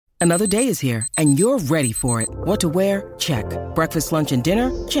Another day is here, and you're ready for it. What to wear? Check. Breakfast, lunch, and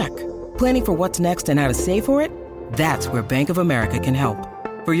dinner? Check. Planning for what's next and how to save for it? That's where Bank of America can help.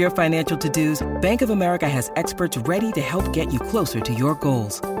 For your financial to-dos, Bank of America has experts ready to help get you closer to your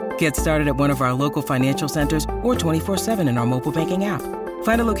goals. Get started at one of our local financial centers or 24/7 in our mobile banking app.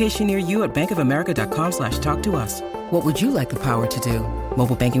 Find a location near you at bankofamerica.com/talktous. What would you like the power to do?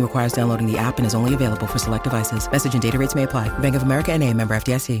 Mobile banking requires downloading the app and is only available for select devices. Message and data rates may apply. Bank of America N.A., member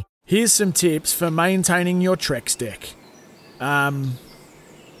FDIC. Here's some tips for maintaining your Trex deck.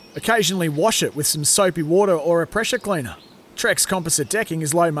 Occasionally wash it with some soapy water or a pressure cleaner. Trex composite decking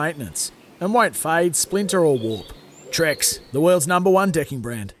is low maintenance and won't fade, splinter or warp. Trex, the world's #1 decking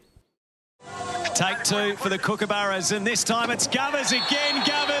brand. Take two for the Kookaburras, and this time it's Govers again.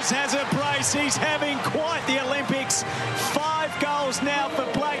 Govers has a brace. He's having quite the Olympics. 5 goals now for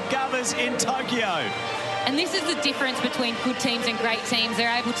Blake Govers in Tokyo. And this is the difference between good teams and great teams.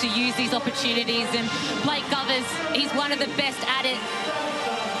 They're able to use these opportunities, and Blake Govers, he's one of the best at it.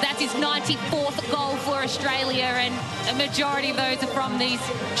 That's his 94th goal for Australia, and a majority of those are from these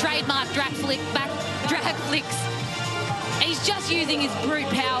trademark drag flicks. He's just using his brute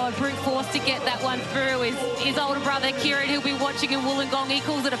power, brute force to get that one through. His older brother, Kieran, who'll be watching in Wollongong, he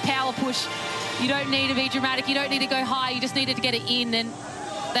calls it a power push. You don't need to be dramatic. You don't need to go high. You just needed to get it in, and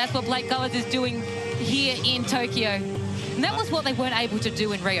that's what Blake Govers is doing here in Tokyo. And that was what they weren't able to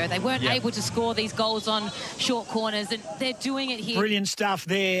do in Rio. They weren't able to score these goals on short corners, and they're doing it here. Brilliant stuff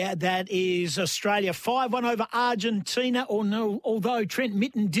there. That is Australia 5-1 over Argentina. Although Trent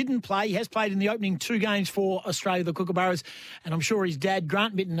Mitten didn't play, he has played in the opening 2 games for Australia, the Kookaburras. And I'm sure his dad,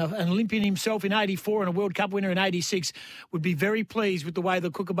 Grant Mitten, an Olympian himself in 84 and a World Cup winner in 86, would be very pleased with the way the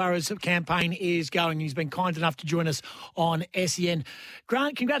Kookaburras campaign is going. He's been kind enough to join us on SEN.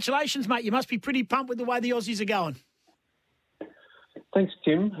 Grant, congratulations, mate. You must be pretty pumped with the way the Aussies are going. Thanks,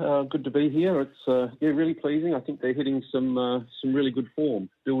 Tim. Good to be here. It's really pleasing. I think they're hitting some really good form,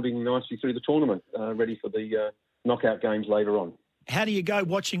 building nicely through the tournament, ready for the knockout games later on. How do you go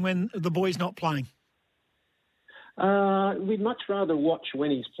watching when the boy's not playing? We'd much rather watch when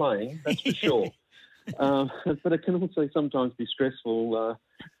he's playing, that's for sure. But it can also sometimes be stressful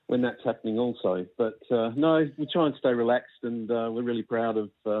when that's happening also. But no, we try and stay relaxed, and we're really proud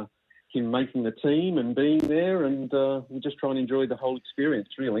of him making the team and being there, and we just try and enjoy the whole experience,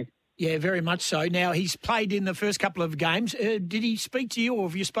 really. Yeah, very much so. Now, he's played in the first couple of games. Did he speak to you, or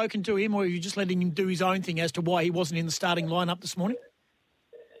have you spoken to him, or are you just letting him do his own thing as to why he wasn't in the starting lineup this morning?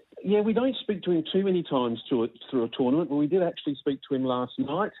 Yeah, we don't speak to him too many times through a tournament, but we did actually speak to him last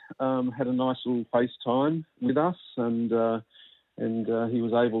night, had a nice little FaceTime with us, and he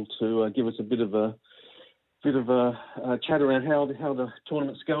was able to give us a bit of a chat around how the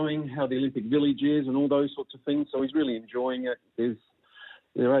tournament's going, how the Olympic Village is, and all those sorts of things. So he's really enjoying it.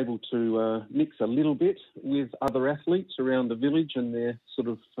 They're able to mix a little bit with other athletes around the village and their sort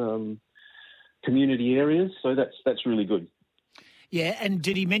of community areas. So that's really good. Yeah, and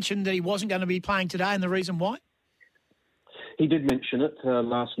did he mention that he wasn't going to be playing today, and the reason why? He did mention it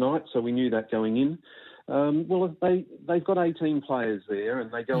last night, so we knew that going in. Well, they've got 18 players there,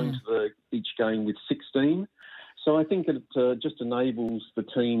 and they go into each game with 16. So I think it just enables the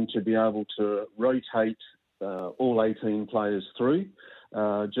team to be able to rotate all 18 players through,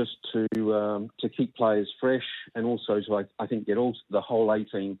 just to keep players fresh, and also to, I think, get the whole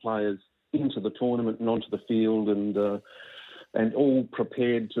 18 players into the tournament and onto the field, and all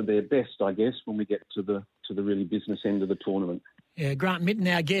prepared to their best, I guess, when we get to the really business end of the tournament. Yeah, Grant Mitten,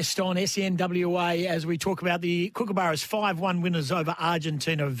 our guest on SENWA, as we talk about the Kookaburras 5-1 winners over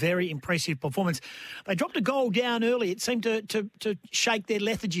Argentina. Very impressive performance. They dropped a goal down early. It seemed to shake their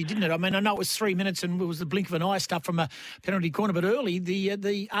lethargy, didn't it? I mean, I know it was 3 minutes and it was the blink of an eye stuff from a penalty corner, but early the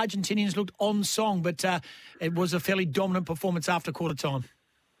Argentinians looked on song, but it was a fairly dominant performance after quarter time.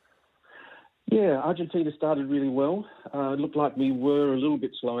 Yeah, Argentina started really well. It looked like we were a little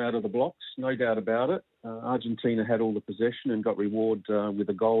bit slow out of the blocks, no doubt about it. Argentina had all the possession and got reward with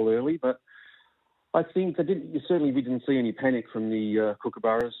a goal early, but I think we didn't see any panic from the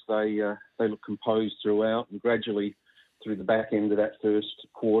Kookaburras. They looked composed throughout, and gradually through the back end of that first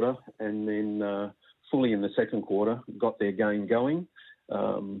quarter, and then fully in the second quarter, got their game going.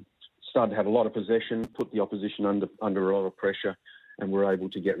 Started to have a lot of possession, put the opposition under a lot of pressure, and were able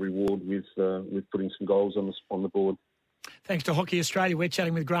to get reward with putting some goals on the board. Thanks to Hockey Australia. We're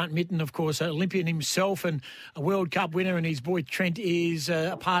chatting with Grant Mitten, of course, an Olympian himself and a World Cup winner, and his boy Trent is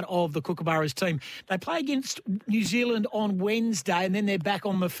a part of the Kookaburras team. They play against New Zealand on Wednesday, and then they're back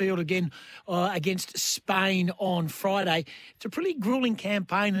on the field again against Spain on Friday. It's a pretty gruelling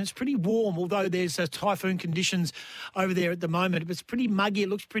campaign, and it's pretty warm, although there's typhoon conditions over there at the moment. But it's pretty muggy. It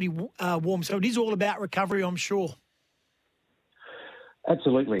looks pretty warm. So it is all about recovery, I'm sure.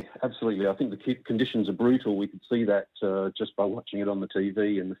 Absolutely. I think the conditions are brutal. We could see that just by watching it on the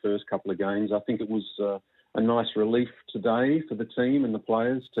TV in the first couple of games. I think it was a nice relief today for the team and the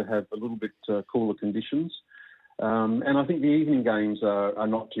players to have a little bit cooler conditions. And I think the evening games are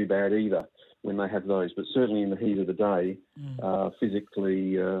not too bad either when they have those. But certainly in the heat of the day,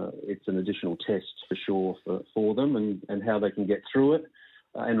 physically, it's an additional test for sure for them and how they can get through it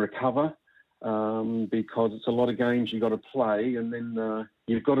and recover. Because it's a lot of games you've got to play, and then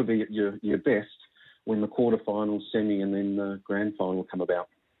you've got to be at your best when the quarterfinals, semi, and then the grand final come about.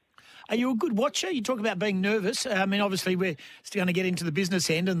 Are you a good watcher? You talk about being nervous. I mean, obviously, we're still going to get into the business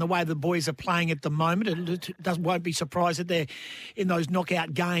end and the way the boys are playing at the moment. It won't be surprised that they're in those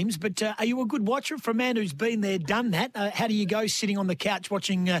knockout games. But are you a good watcher? For a man who's been there, done that, how do you go sitting on the couch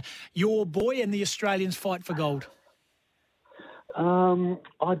watching your boy and the Australians fight for gold?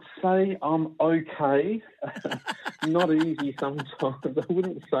 I'd say I'm okay. Not easy sometimes. I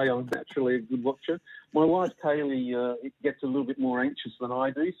wouldn't say I'm naturally a good watcher. My wife, Kaylee, gets a little bit more anxious than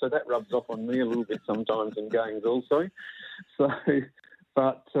I do, so that rubs off on me a little bit sometimes in games also.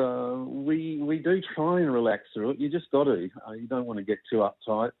 But we do try and relax through it. You just got to. You don't want to get too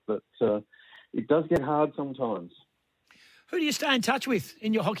uptight, but it does get hard sometimes. Who do you stay in touch with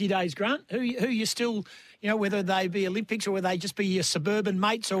in your hockey days, Grant? Who you still, whether they be Olympics or whether they just be your suburban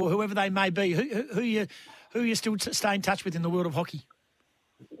mates or whoever they may be, who you still stay in touch with in the world of hocky?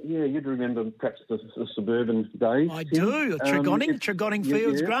 Yeah, you'd remember perhaps the suburban days. I do. Tregonning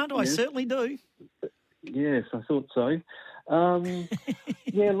Fields, Grant. I certainly do. Yes, I thought so.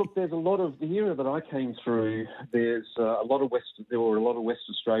 Yeah, look, there's a lot of the era that I came through. There were a lot of West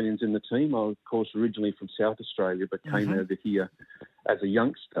Australians in the team. I was, of course, originally from South Australia, but came over here as a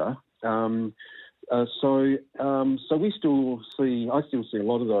youngster. So I still see a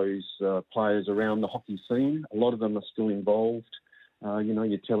lot of those players around the hockey scene. A lot of them are still involved.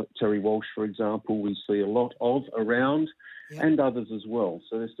 Terry Walsh, for example, we see a lot of around. Yep. And others as well.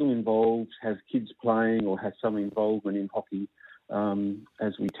 So they're still involved, have kids playing or have some involvement in hockey,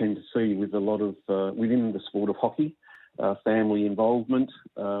 as we tend to see with a lot of, within the sport of hockey, family involvement,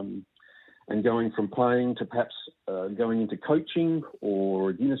 and going from playing to perhaps going into coaching or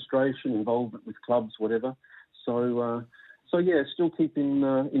administration, involvement with clubs, whatever. So yeah, still keeping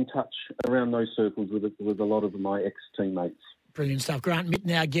in touch around those circles with a lot of my ex-teammates. Brilliant stuff. Grant Mitten,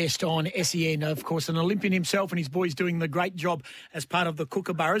 our guest on SEN, of course, an Olympian himself, and his boys doing the great job as part of the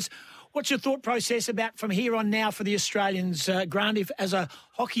Kookaburras. What's your thought process about from here on now for the Australians, Grant? If, as a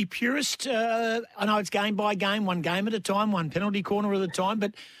hockey purist, I know it's game by game, one game at a time, one penalty corner at a time,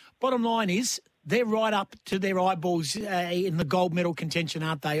 but bottom line is they're right up to their eyeballs in the gold medal contention,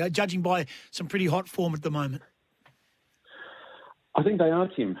 aren't they? Judging by some pretty hot form at the moment. I think they are,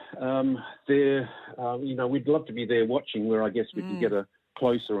 Tim. We'd love to be there watching, where I guess we could get a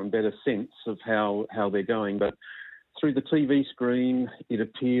closer and better sense of how they're going. But through the TV screen, it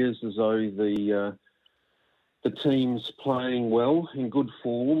appears as though the team's playing well, in good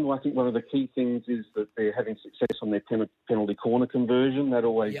form. I think one of the key things is that they're having success on their penalty corner conversion. That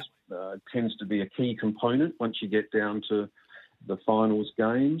always tends to be a key component once you get down to the finals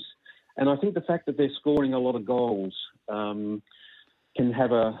games. And I think the fact that they're scoring a lot of goals can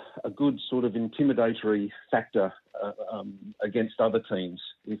have a good sort of intimidatory factor against other teams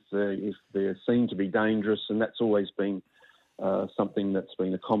if they're seen to be dangerous, and that's always been something that's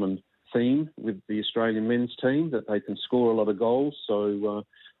been a common theme with the Australian men's team, that they can score a lot of goals, so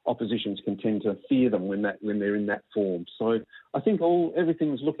oppositions can tend to fear them when they're in that form. So I think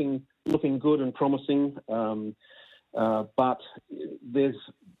everything's looking good and promising. But there's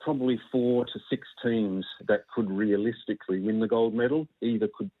probably 4 to 6 teams that could realistically win the gold medal. Either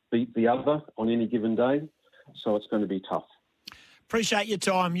could beat the other on any given day. So it's going to be tough. Appreciate your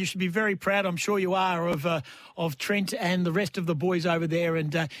time. You should be very proud, I'm sure you are, of Trent and the rest of the boys over there.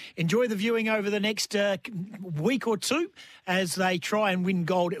 And enjoy the viewing over the next week or two as they try and win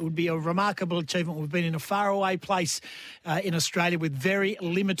gold. It would be a remarkable achievement. We've been in a faraway place in Australia with very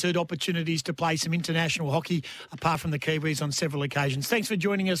limited opportunities to play some international hockey, apart from the Kiwis on several occasions. Thanks for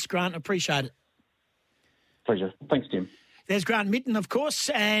joining us, Grant. Appreciate it. Pleasure. Thanks, Tim. There's Grant Mitten, of course,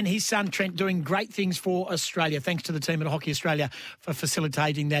 and his son Trent doing great things for Australia. Thanks to the team at Hockey Australia for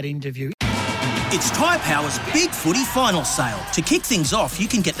facilitating that interview. It's Tyre Power's Big Footy Final Sale. To kick things off, you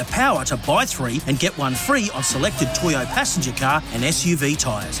can get the power to buy 3 and get 1 free on selected Toyo passenger car and SUV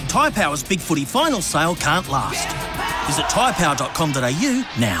tyres. Tyre Power's Big Footy Final Sale can't last. Visit tyrepower.com.au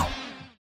now.